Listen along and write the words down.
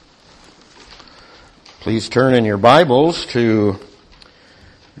Please turn in your Bibles to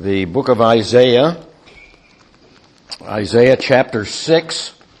the book of Isaiah, Isaiah chapter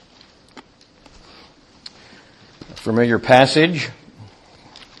 6. A familiar passage.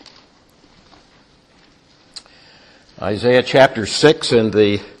 Isaiah chapter 6, and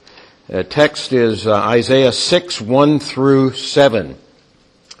the text is Isaiah 6, 1 through 7.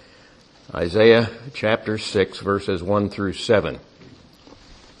 Isaiah chapter 6, verses 1 through 7.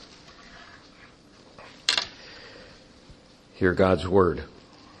 Hear God's word.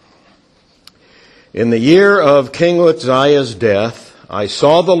 In the year of King Uzziah's death, I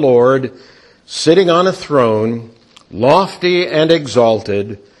saw the Lord sitting on a throne, lofty and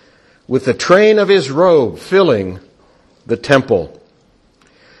exalted, with the train of his robe filling the temple.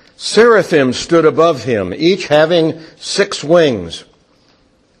 Seraphim stood above him, each having 6 wings.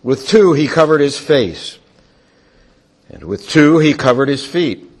 With 2 he covered his face, and with 2 he covered his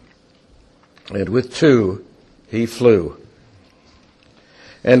feet, and with 2 he flew.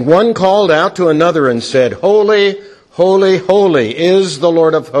 And one called out to another and said, Holy, holy, holy is the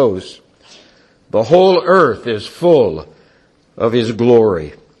Lord of hosts. The whole earth is full of his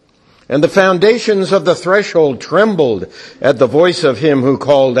glory. And the foundations of the threshold trembled at the voice of him who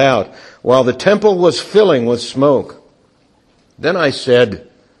called out, while the temple was filling with smoke. Then I said,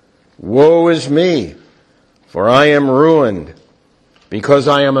 Woe is me, for I am ruined, because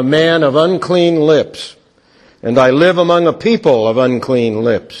I am a man of unclean lips, and I live among a people of unclean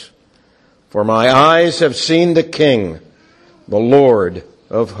lips. For my eyes have seen the King, the Lord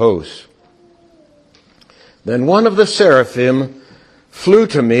of hosts. Then one of the seraphim flew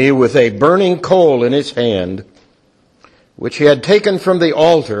to me with a burning coal in his hand, which he had taken from the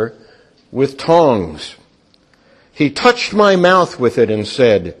altar with tongs. He touched my mouth with it and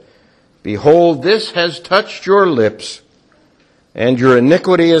said, Behold, this has touched your lips, and your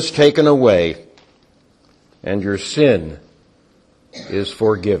iniquity is taken away, and your sin is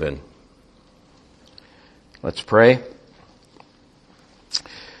forgiven. Let's pray.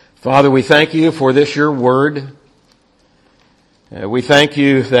 Father, we thank you for this, your word. We thank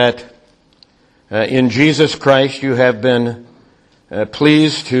you that in Jesus Christ you have been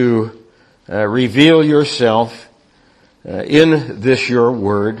pleased to reveal yourself in this, your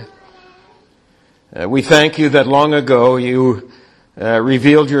word. We thank you that long ago you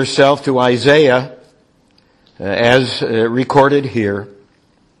revealed yourself to Isaiah as recorded here.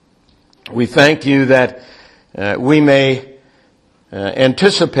 We thank you that we may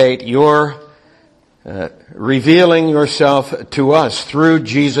anticipate your revealing yourself to us through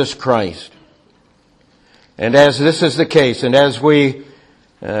Jesus Christ. And as this is the case, and as we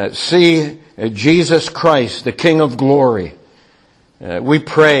see Jesus Christ, the King of glory, we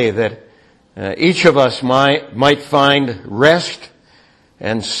pray that each of us might find rest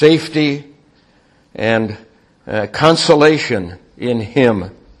and safety and consolation in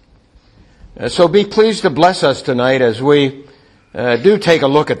him. So be pleased to bless us tonight as we do take a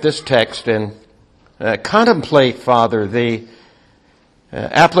look at this text and contemplate, Father, the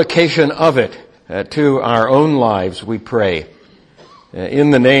application of it to our own lives, we pray. In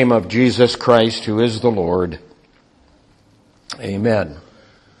the name of Jesus Christ, who is the Lord. Amen.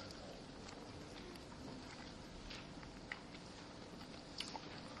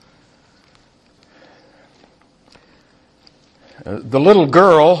 The little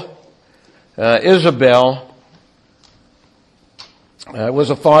girl, Isabel,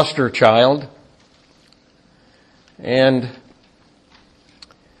 was a foster child, and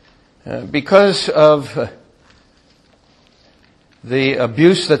because of the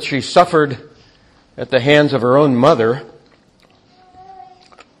abuse that she suffered at the hands of her own mother,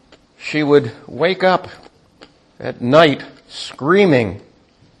 she would wake up at night screaming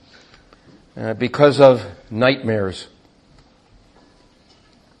because of nightmares.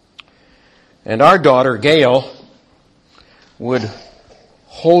 And our daughter, Gail, would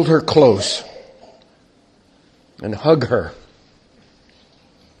hold her close and hug her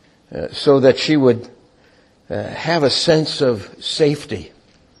so that she would have a sense of safety.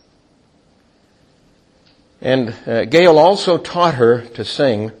 And Gail also taught her to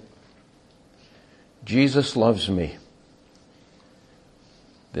sing, Jesus loves me.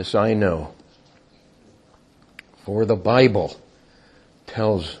 This I know, for the Bible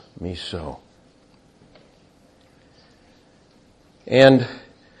tells me so. And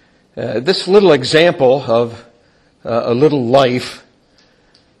this little example of a little life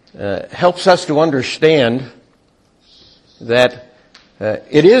helps us to understand that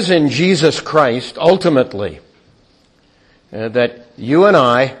it is in Jesus Christ, ultimately, that you and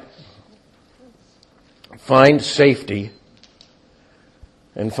I find safety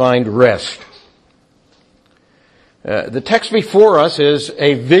and find rest. The text before us is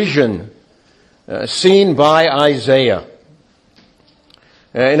a vision seen by Isaiah.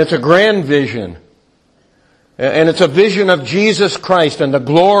 And it's a grand vision. And it's a vision of Jesus Christ and the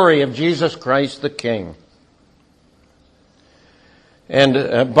glory of Jesus Christ the King.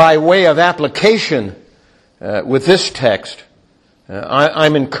 And by way of application with this text,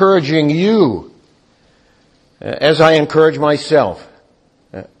 I'm encouraging you, as I encourage myself,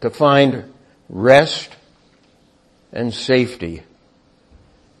 to find rest and safety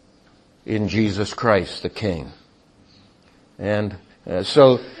in Jesus Christ the King. And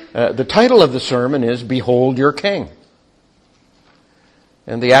so the title of the sermon is Behold Your King.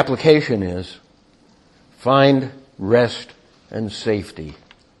 And the application is find rest and safety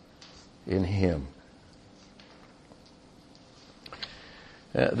in Him.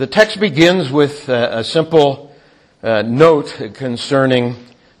 The text begins with a simple note concerning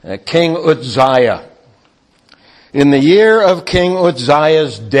King Uzziah. In the year of King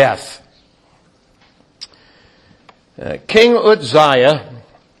Uzziah's death, King Uzziah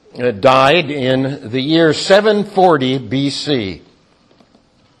died in the year 740 BC,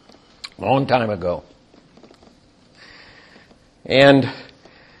 a long time ago. And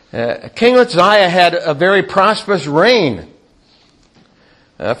King Uzziah had a very prosperous reign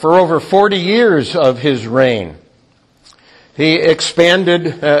for over 40 years of his reign. He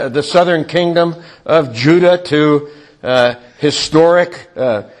expanded the southern kingdom of Judah to historic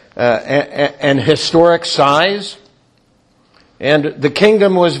size. And the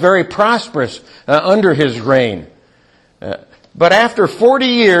kingdom was very prosperous under his reign. But after 40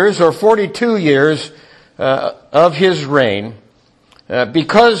 years or 42 years of his reign,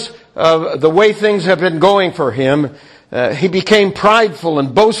 because of the way things have been going for him, he became prideful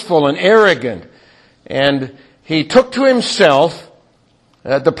and boastful and arrogant. And he took to himself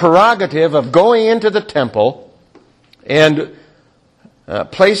the prerogative of going into the temple and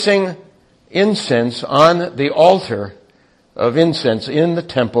placing incense on the altar of incense in the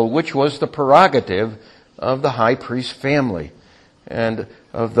temple, which was the prerogative of the high priest family and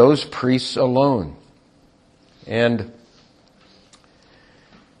of those priests alone. And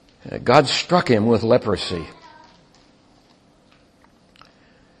God struck him with leprosy.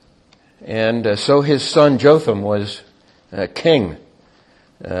 And so his son Jotham was king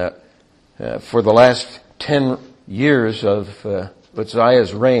for the last 10 years of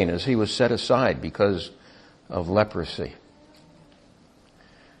Uzziah's reign, as he was set aside because of leprosy.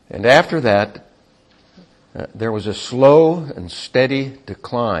 And after that, there was a slow and steady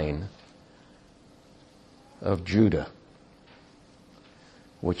decline of Judah,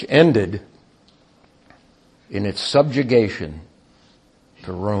 which ended in its subjugation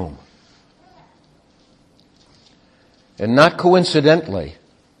to Rome. And not coincidentally,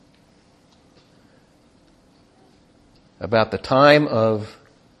 about the time of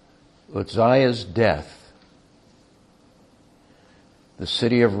Uzziah's death, the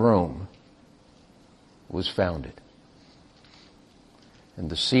city of Rome was founded. And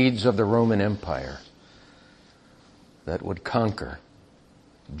the seeds of the Roman Empire that would conquer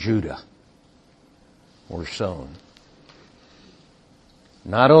Judah were sown.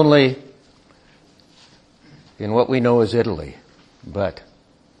 Not only in what we know as Italy, but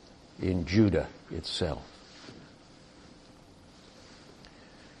in Judah itself.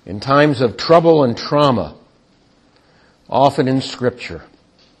 In times of trouble and trauma, often in Scripture,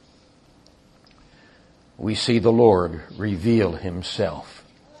 we see the Lord reveal Himself.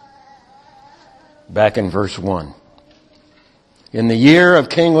 Back in verse 1. In the year of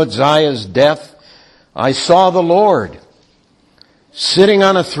King Uzziah's death, I saw the Lord sitting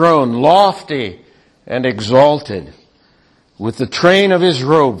on a throne, lofty and exalted, with the train of His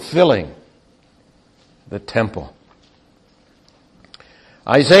robe filling the temple.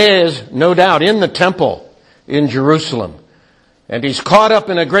 Isaiah is no doubt in the temple in Jerusalem, and he's caught up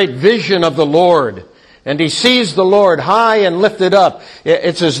in a great vision of the Lord, and he sees the Lord high and lifted up.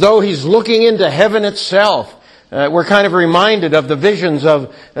 It's as though he's looking into heaven itself. We're kind of reminded of the visions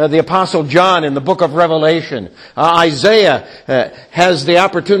of the Apostle John in the book of Revelation. Isaiah has the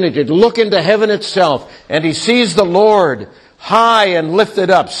opportunity to look into heaven itself, and he sees the Lord high and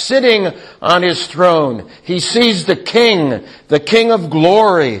lifted up, sitting on His throne. He sees the King of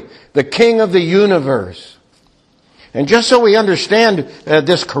glory, the King of the universe. And just so we understand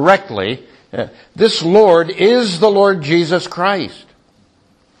this correctly, this Lord is the Lord Jesus Christ.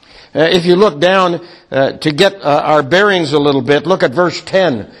 If you look down to get our bearings a little bit, look at verse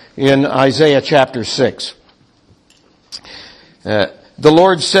 10 in Isaiah chapter 6. the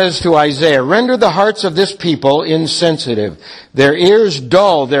Lord says to Isaiah, "Render the hearts of this people insensitive, their ears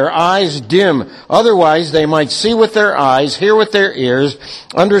dull, their eyes dim. Otherwise they might see with their eyes, hear with their ears,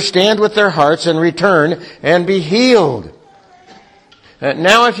 understand with their hearts, and return and be healed."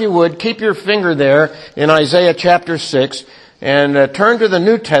 Now, if you would, keep your finger there in Isaiah chapter 6 and turn to the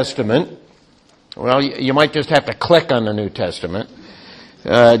New Testament. Well, you might just have to click on the New Testament.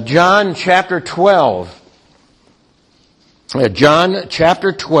 John chapter 12. John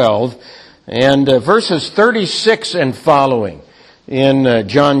chapter 12 and verses 36 and following in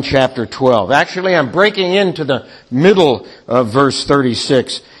John chapter 12. Actually, I'm breaking into the middle of verse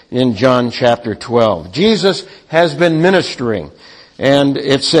 36 in John chapter 12. Jesus has been ministering, and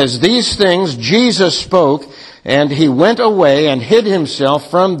it says, "These things Jesus spoke, and he went away and hid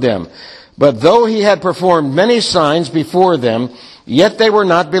himself from them. But though he had performed many signs before them, yet they were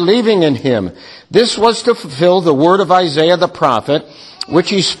not believing in him. This was to fulfill the word of Isaiah the prophet, which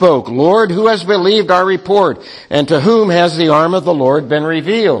he spoke, 'Lord, who has believed our report, and to whom has the arm of the Lord been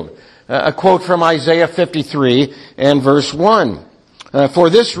revealed?'" A quote from Isaiah 53 and verse 1. For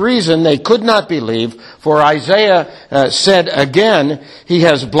this reason they could not believe, for Isaiah said again, "He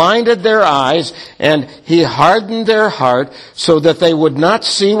has blinded their eyes, and he hardened their heart, so that they would not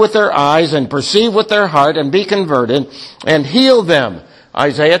see with their eyes and perceive with their heart and be converted, and heal them."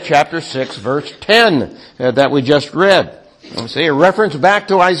 Isaiah chapter 6 verse 10 that we just read. See, a reference back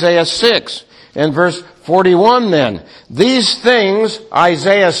to Isaiah 6 and verse 41 then. These things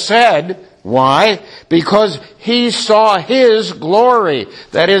Isaiah said. Why? Because he saw his glory.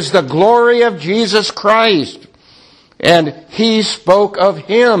 That is the glory of Jesus Christ. And he spoke of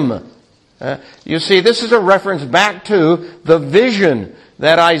him. You see, this is a reference back to the vision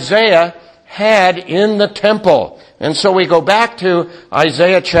that Isaiah had in the temple. And so we go back to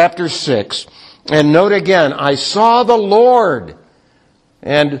Isaiah chapter 6 and note again, "I saw the Lord."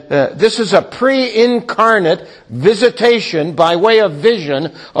 And this is a pre-incarnate visitation by way of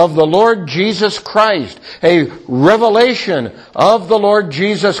vision of the Lord Jesus Christ. A revelation of the Lord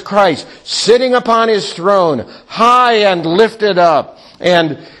Jesus Christ sitting upon his throne, high and lifted up.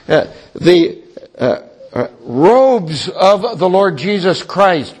 And the robes of the Lord Jesus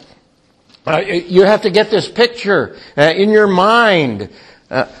Christ. You have to get this picture in your mind.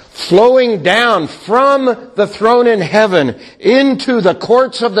 Flowing down from the throne in heaven into the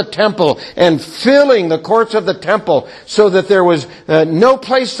courts of the temple and filling the courts of the temple so that there was no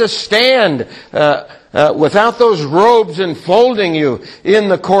place to stand without those robes enfolding you in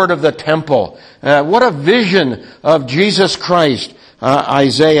the court of the temple. What a vision of Jesus Christ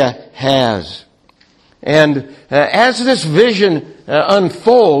Isaiah has. And as this vision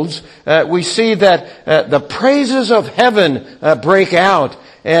unfolds, we see that the praises of heaven break out.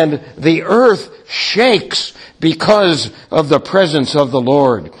 And the earth shakes because of the presence of the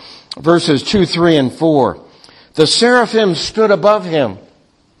Lord. Verses 2, 3, and 4. The seraphim stood above him,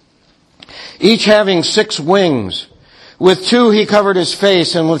 each having 6 wings. With 2 he covered his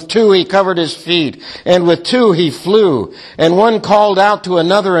face, and with 2 he covered his feet, and with 2 he flew. And one called out to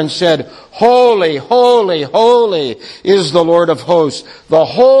another and said, "Holy, holy, holy is the Lord of hosts. The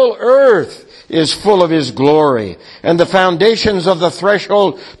whole earth is full of his glory." And the foundations of the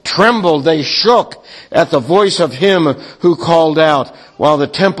threshold trembled, they shook at the voice of him who called out, while the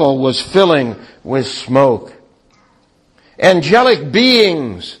temple was filling with smoke. Angelic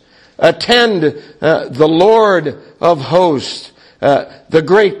beings attend the Lord of hosts, the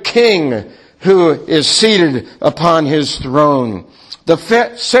great King who is seated upon his throne. The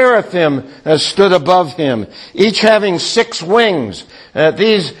seraphim stood above him, each having 6 wings.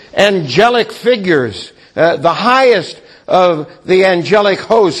 These angelic figures, the highest of the angelic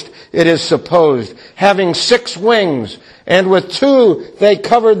host, it is supposed, having 6 wings, and with 2 they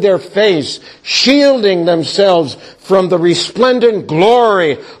covered their face, shielding themselves from the resplendent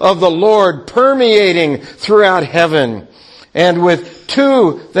glory of the Lord permeating throughout heaven. And with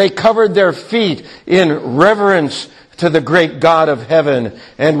 2 they covered their feet in reverence to the great God of heaven.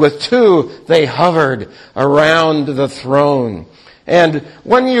 And with 2 they hovered around the throne. And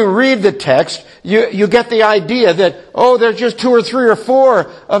when you read the text, you get the idea that, there's just 2 or 3 or 4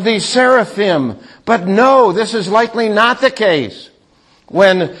 of these seraphim. But no, this is likely not the case.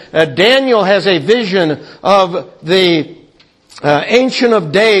 When Daniel has a vision of the Ancient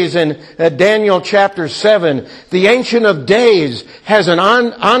of Days in Daniel chapter 7, the Ancient of Days has an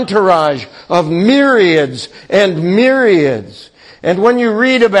entourage of myriads and myriads. And when you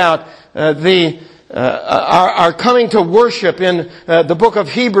read about the are coming to worship in the book of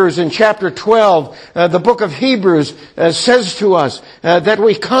Hebrews in chapter 12. The book of Hebrews says to us that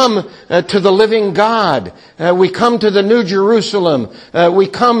we come to the living God. We come to the New Jerusalem. We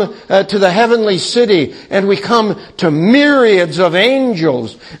come to the heavenly city. And we come to myriads of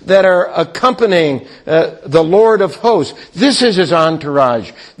angels that are accompanying the Lord of hosts. This is His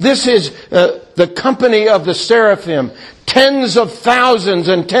entourage. This is the company of the seraphim. Tens of thousands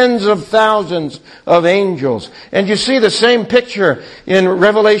and tens of thousands of angels. And you see the same picture in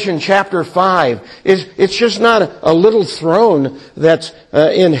Revelation chapter 5. It's just not a little throne that's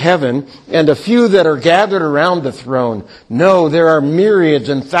in heaven and a few that are gathered around the throne. No, there are myriads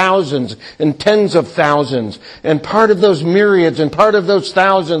and thousands and tens of thousands. And part of those myriads and part of those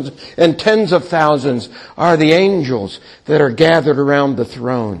thousands and tens of thousands are the angels that are gathered around the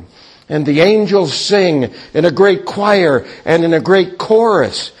throne. And the angels sing in a great choir and in a great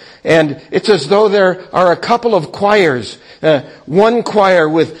chorus. And it's as though there are a couple of choirs. One choir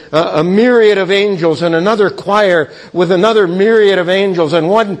with a myriad of angels and another choir with another myriad of angels. And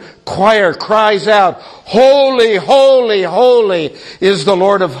one choir cries out, "Holy, holy, holy is the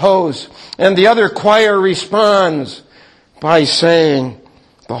Lord of hosts." And the other choir responds by saying,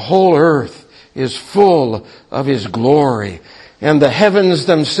 "The whole earth is full of His glory." And the heavens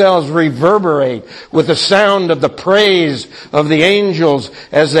themselves reverberate with the sound of the praise of the angels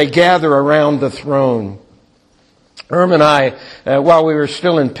as they gather around the throne. Irm and I, while we were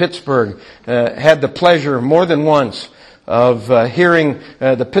still in Pittsburgh, had the pleasure more than once of hearing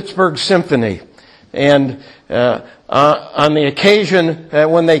the Pittsburgh Symphony. And on the occasion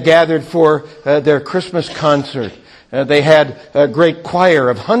when they gathered for their Christmas concert, they had a great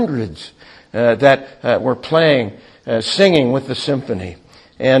choir of hundreds that were playing, singing with the symphony.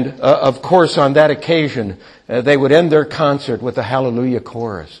 And of course, on that occasion, they would end their concert with the Hallelujah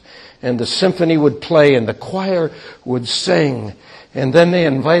chorus. And the symphony would play and the choir would sing. And then they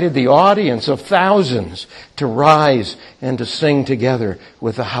invited the audience of thousands to rise and to sing together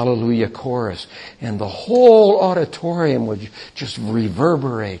with the Hallelujah chorus. And the whole auditorium would just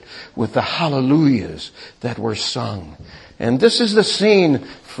reverberate with the hallelujahs that were sung. And this is the scene,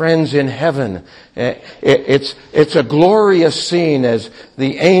 friends, in heaven. It's a glorious scene as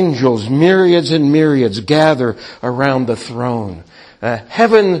the angels, myriads and myriads, gather around the throne.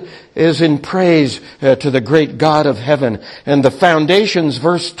 Heaven is in praise to the great God of heaven. And the foundations,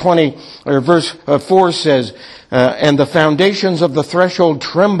 verse 4 says, and the foundations of the threshold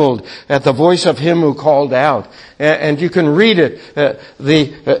trembled at the voice of Him who called out. And you can read it.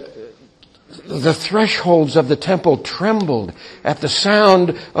 The thresholds of the temple trembled at the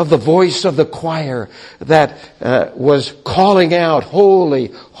sound of the voice of the choir that was calling out,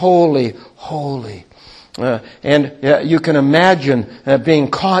 "Holy, holy, holy." And you can imagine being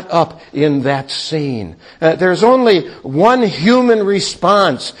caught up in that scene. There's only one human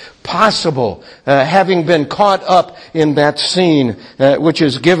response possible, having been caught up in that scene, which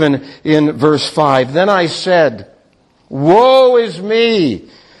is given in verse 5. Then I said, "Woe is me!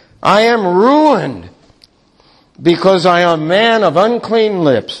 I am ruined, because I am a man of unclean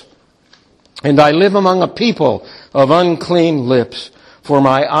lips, and I live among a people of unclean lips. For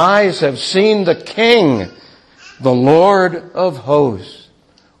my eyes have seen the King, the Lord of hosts."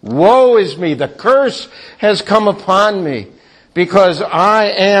 Woe is me! The curse has come upon me, because I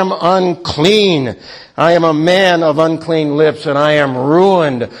am unclean. I am a man of unclean lips, and I am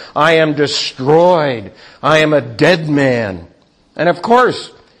ruined. I am destroyed. I am a dead man. And of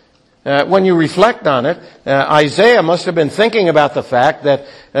course, when you reflect on it, Isaiah must have been thinking about the fact that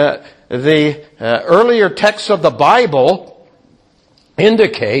the earlier texts of the Bible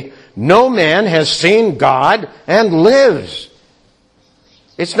indicate no man has seen God and lives.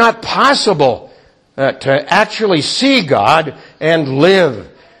 It's not possible to actually see God and live.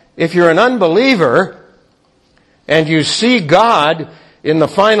 If you're an unbeliever and you see God in the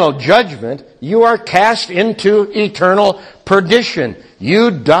final judgment, you are cast into eternal perdition.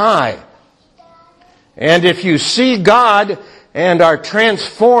 You die. And if you see God and are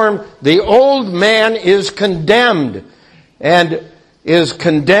transformed, the old man is condemned and is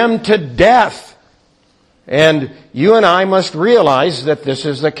condemned to death. And you and I must realize that this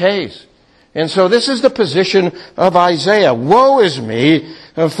is the case. And so this is the position of Isaiah. Woe is me,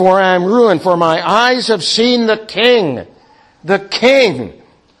 for I am ruined, for my eyes have seen the King,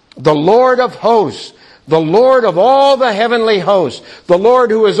 the Lord of hosts, the Lord of all the heavenly hosts, the Lord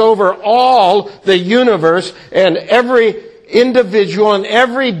who is over all the universe and every individual and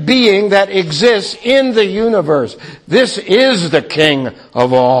every being that exists in the universe. This is the King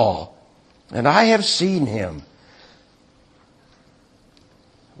of all. And I have seen Him.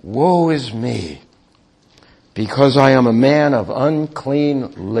 Woe is me. because I am a man of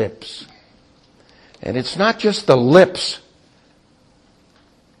unclean lips. And it's not just the lips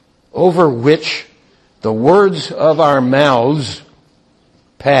over which the words of our mouths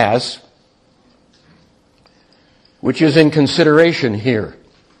pass, which is in consideration here.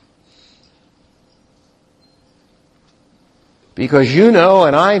 Because you know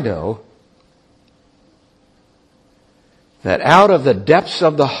and I know that out of the depths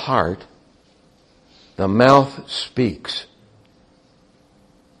of the heart, the mouth speaks.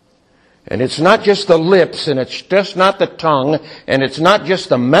 And it's not just the lips, and it's just not the tongue, and it's not just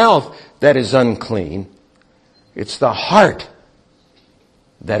the mouth that is unclean. It's the heart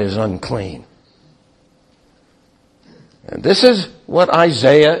that is unclean. And this is what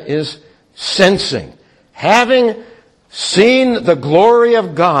Isaiah is sensing. Having seen the glory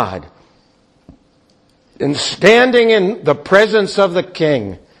of God and standing in the presence of the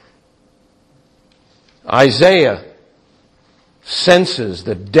King, Isaiah senses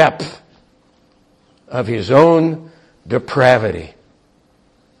the depth of his own depravity.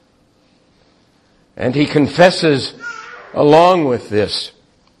 And he confesses along with this,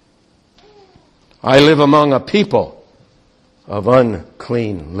 I live among a people of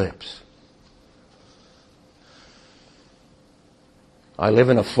unclean lips. I live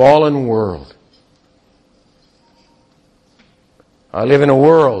in a fallen world. I live in a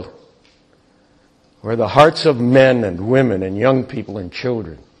world where the hearts of men and women and young people and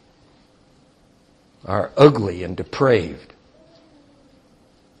children are ugly and depraved.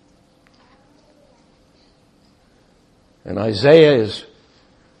 And Isaiah is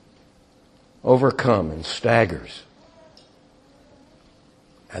overcome and staggers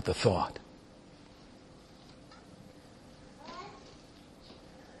at the thought.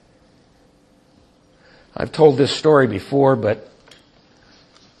 I've told this story before, but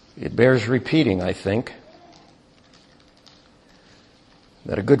it bears repeating, I think.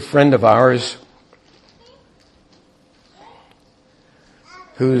 That a good friend of ours,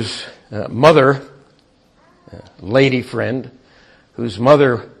 whose mother, lady friend, whose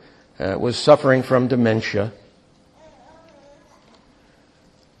mother was suffering from dementia,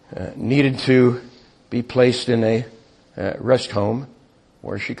 needed to be placed in a rest home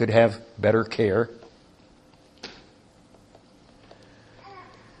where she could have better care.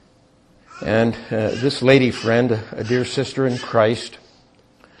 And this lady friend, a dear sister in Christ,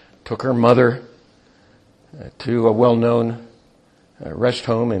 took her mother to a well-known rest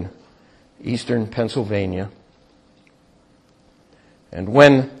home in eastern Pennsylvania. And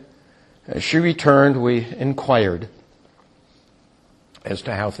when she returned, we inquired as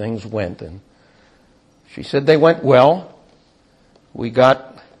to how things went. And she said they went well. We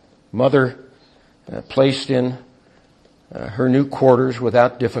got Mother placed in her new quarters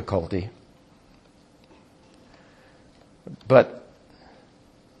without difficulty. But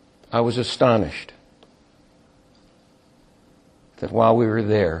I was astonished that while we were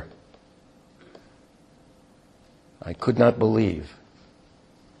there, I could not believe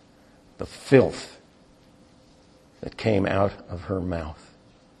the filth that came out of her mouth.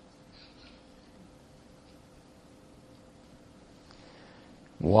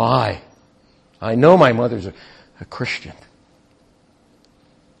 Why? I know my mother's a Christian.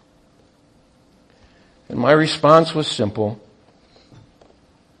 And my response was simple.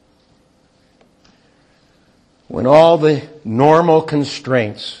 When all the normal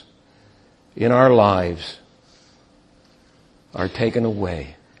constraints in our lives are taken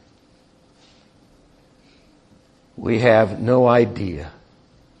away, we have no idea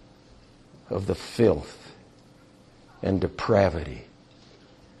of the filth and depravity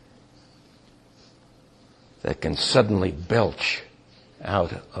that can suddenly belch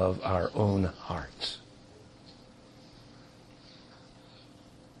out of our own hearts.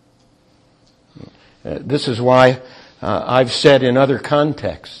 This is why I've said in other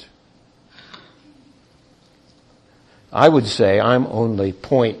contexts, I would say I'm only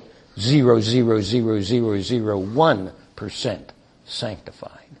 0.00001%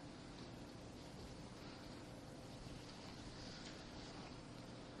 sanctified.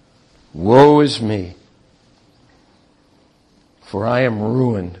 Woe is me, for I am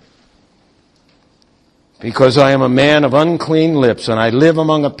ruined, because I am a man of unclean lips, and I live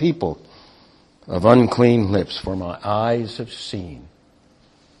among a people of unclean lips, for my eyes have seen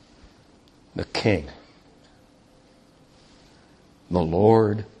the King, the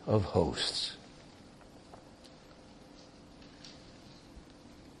Lord of hosts.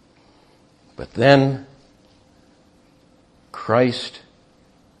 But then Christ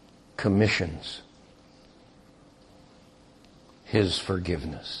commissions His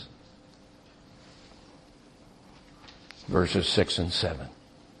forgiveness. verses 6 and 7.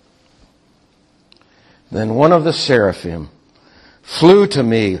 Then one of the seraphim flew to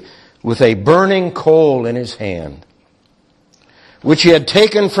me with a burning coal in his hand, which he had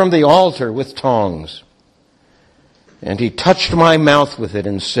taken from the altar with tongs. And he touched my mouth with it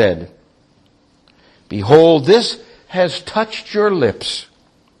and said, Behold, this has touched your lips.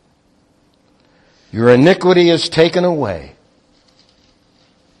 Your iniquity is taken away.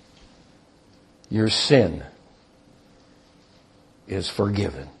 Your sin is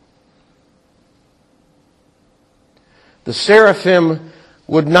forgiven. The seraphim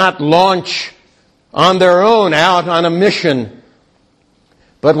would not launch on their own out on a mission,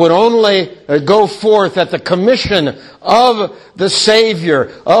 but would only go forth at the commission of the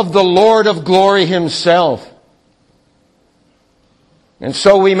Savior, of the Lord of glory himself. And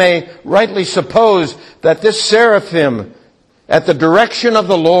so we may rightly suppose that this seraphim, at the direction of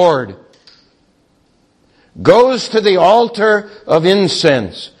the Lord, goes to the altar of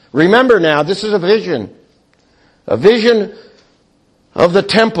incense. Remember now, this is a vision of the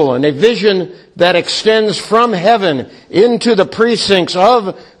temple, and a vision that extends from heaven into the precincts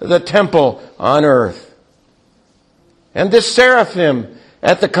of the temple on earth. And this seraphim,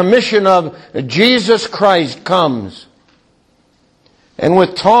 at the commission of Jesus Christ, comes and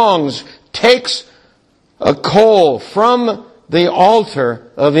with tongs takes a coal from the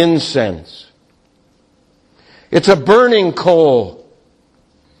altar of incense. It's a burning coal.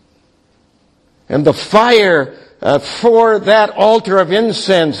 And the fire for that altar of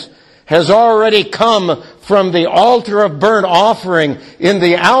incense has already come from the altar of burnt offering in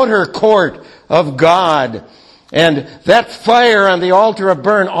the outer court of God. And that fire on the altar of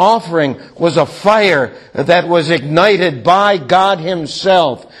burnt offering was a fire that was ignited by God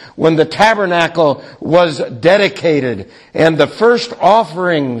himself when the tabernacle was dedicated. And the first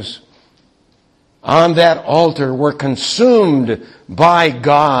offerings on that altar were consumed by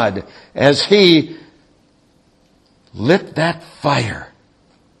God as he lit that fire.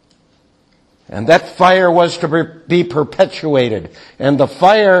 And that fire was to be perpetuated. And the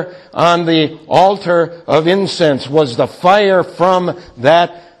fire on the altar of incense was the fire from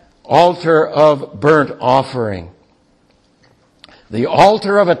that altar of burnt offering. The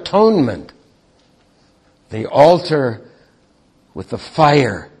altar of atonement. The altar with the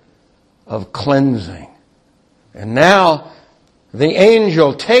fire of cleansing. And now the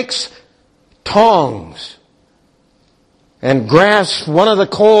angel takes tongs and grasps one of the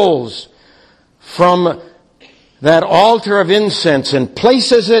coals from that altar of incense and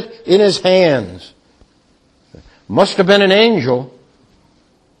places it in his hands. Must have been an angel.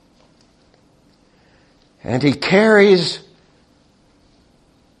 And he carries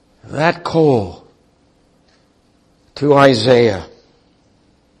that coal to Isaiah.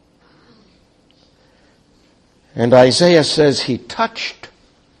 And Isaiah says, he touched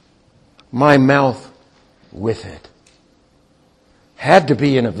my mouth with it. Had to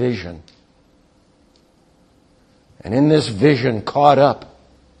be in a vision. And in this vision, caught up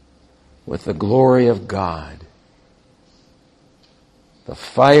with the glory of God, the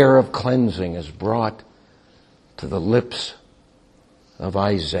fire of cleansing is brought to the lips of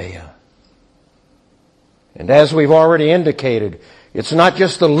Isaiah. And as we've already indicated, it's not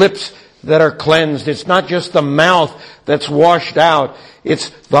just the lips that are cleansed. It's not just the mouth that's washed out.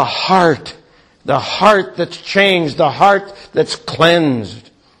 It's the heart that's changed, the heart that's cleansed.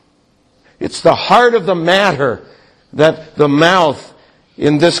 It's the heart of the matter that the mouth,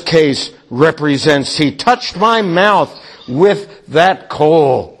 in this case, represents. He touched my mouth with that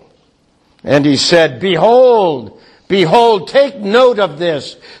coal. And he said, Behold, behold, take note of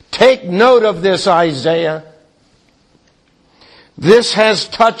this. Take note of this, Isaiah. This has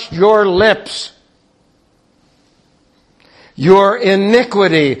touched your lips. Your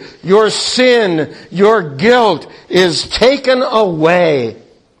iniquity, your sin, your guilt is taken away.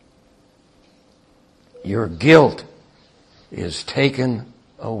 Your guilt is taken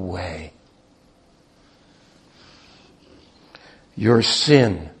away. Your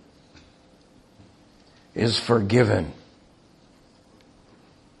sin is forgiven.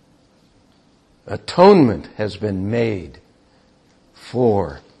 Atonement has been made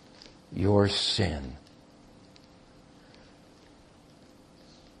for your sin.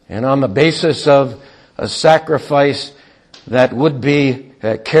 And on the basis of a sacrifice that would be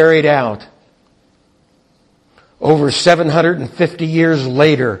carried out over 750 years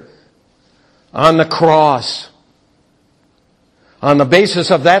later on the cross, on the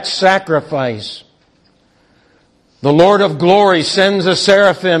basis of that sacrifice, the Lord of glory sends a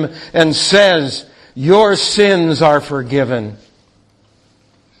seraphim and says, your sins are forgiven.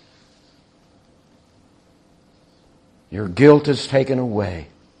 Your guilt is taken away.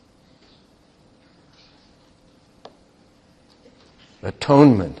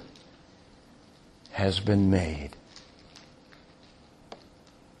 Atonement has been made.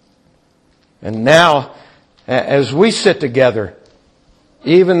 And now, as we sit together,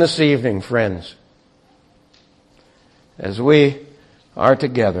 even this evening, friends, as we are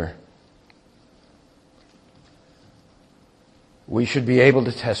together, we should be able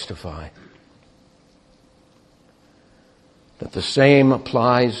to testify that the same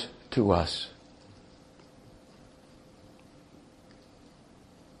applies to us.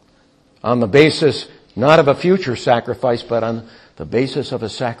 On the basis not of a future sacrifice, but on the basis of a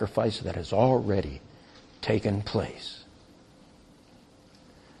sacrifice that has already taken place.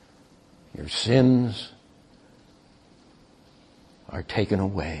 Your sins are taken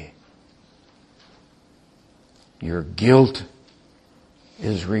away. Your guilt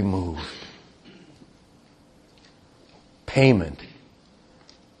is removed. Payment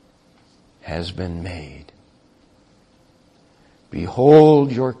has been made.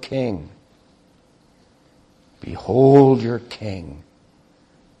 Behold your King. Behold your King,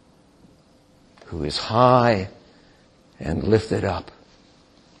 who is high and lifted up,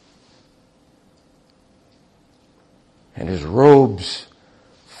 and his robes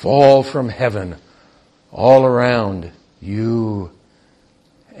fall from heaven all around you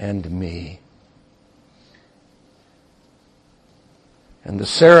and me. And the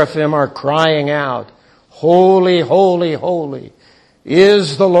seraphim are crying out, Holy, holy, holy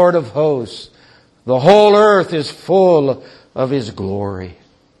is the Lord of hosts. The whole earth is full of His glory.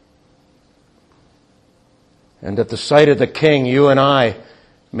 And at the sight of the King, you and I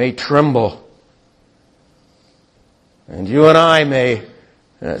may tremble. And you and I may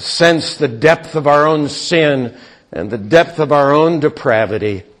sense the depth of our own sin and the depth of our own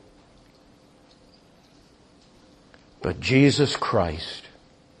depravity. But Jesus Christ,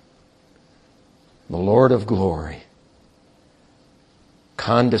 the Lord of glory,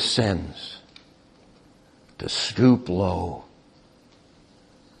 condescends to stoop low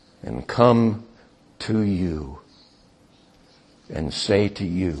and come to you and say to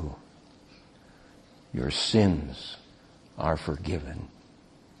you, your sins are forgiven.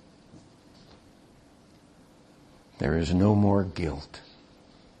 There is no more guilt.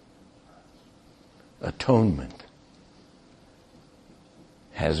 Atonement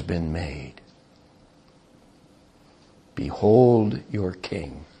has been made. Behold your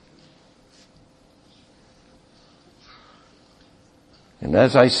King. And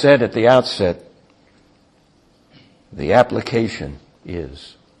as I said at the outset, the application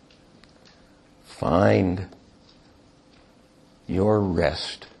is find your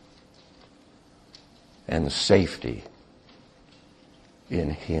rest and safety in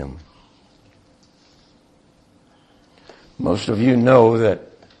Him. Most of you know that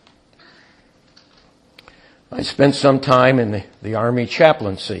I spent some time in the Army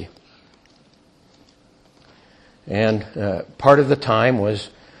chaplaincy. And part of the time was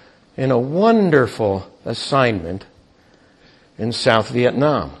in a wonderful assignment in South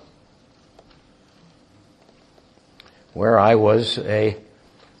Vietnam, where I was a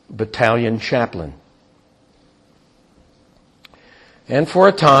battalion chaplain. And for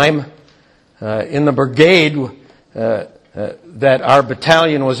a time, in the brigade that our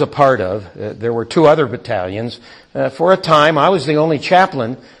battalion was a part of, there were two other battalions. For a time, I was the only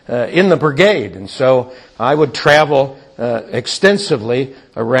chaplain in the brigade, and so I would travel extensively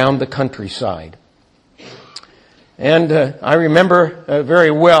around the countryside. And I remember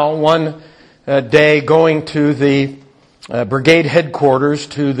very well one day going to the brigade headquarters,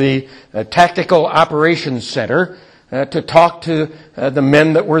 to the Tactical Operations Center, to talk to the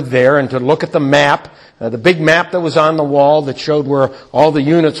men that were there and to look at the map, the big map that was on the wall that showed where all the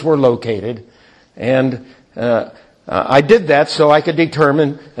units were located. And I did that so I could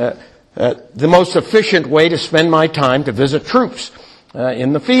determine the most efficient way to spend my time to visit troops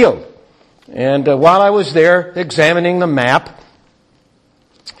in the field. And while I was there examining the map,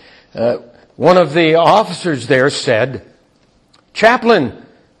 one of the officers there said, "Chaplain,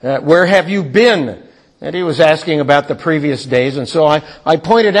 where have you been?" And he was asking about the previous days, and so I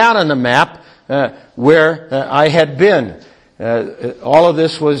pointed out on the map where I had been. All of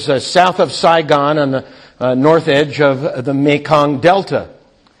this was south of Saigon on the north edge of the Mekong Delta.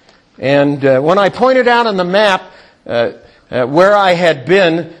 And when I pointed out on the map where I had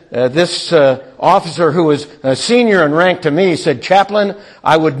been, this officer who was senior in rank to me said, "Chaplain,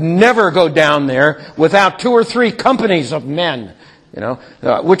 I would never go down there without 2 or 3 companies of men,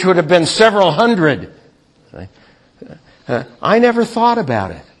 which would have been several hundred." I never thought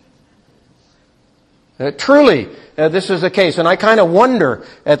about it. Truly, this is the case. And I kind of wonder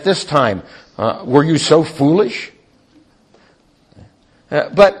at this time, were you so foolish?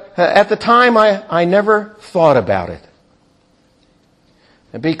 But at the time, I never thought about it.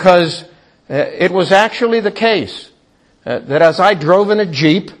 Because it was actually the case that as I drove in a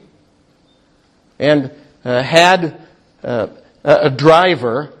Jeep and had a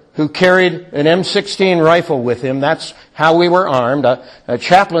driver who carried an M16 rifle with him, that's how we were armed.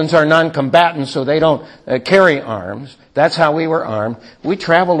 Chaplains are non-combatants, so they don't carry arms. That's how we were armed. We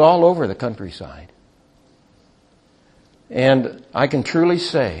traveled all over the countryside. And I can truly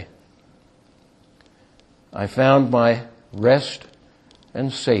say, I found my rest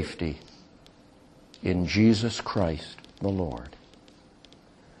and safety in Jesus Christ the Lord.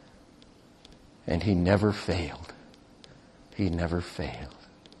 And He never failed. He never failed.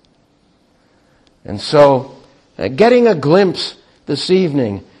 And so, getting a glimpse this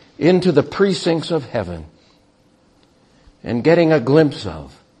evening into the precincts of heaven and getting a glimpse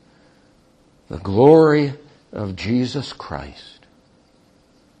of the glory of Jesus Christ.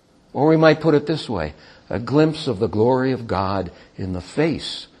 Or we might put it this way, a glimpse of the glory of God in the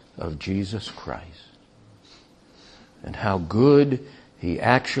face of Jesus Christ. And how good He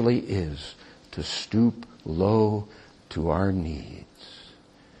actually is to stoop low to our needs.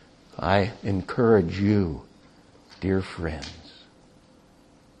 I encourage you, dear friends,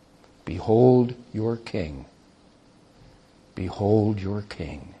 behold your King. Behold your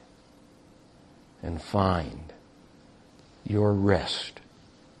King. And find your rest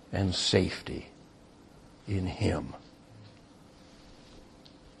and safety in Him.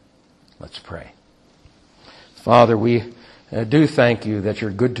 Let's pray. Father, we do thank You that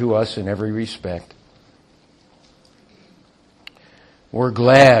You're good to us in every respect. We're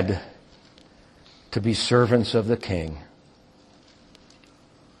glad to be servants of the King.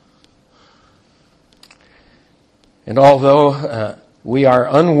 And although we are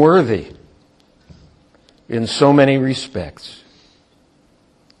unworthy in so many respects,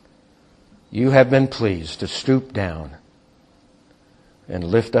 You have been pleased to stoop down and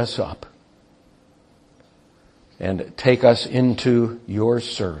lift us up and take us into Your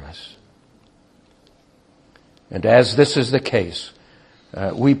service. And as this is the case,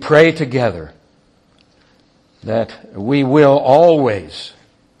 we pray together that we will always,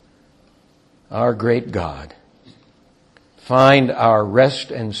 our great God, find our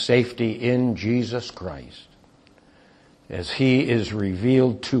rest and safety in Jesus Christ as He is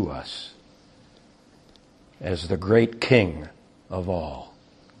revealed to us as the great King of all.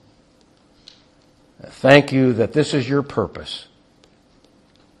 Thank You that this is Your purpose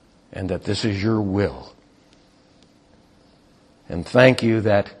and that this is Your will. And thank You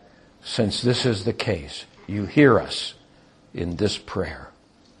that since this is the case, You hear us in this prayer.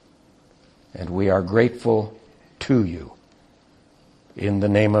 And we are grateful to You. In the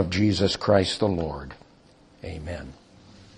name of Jesus Christ the Lord. Amen.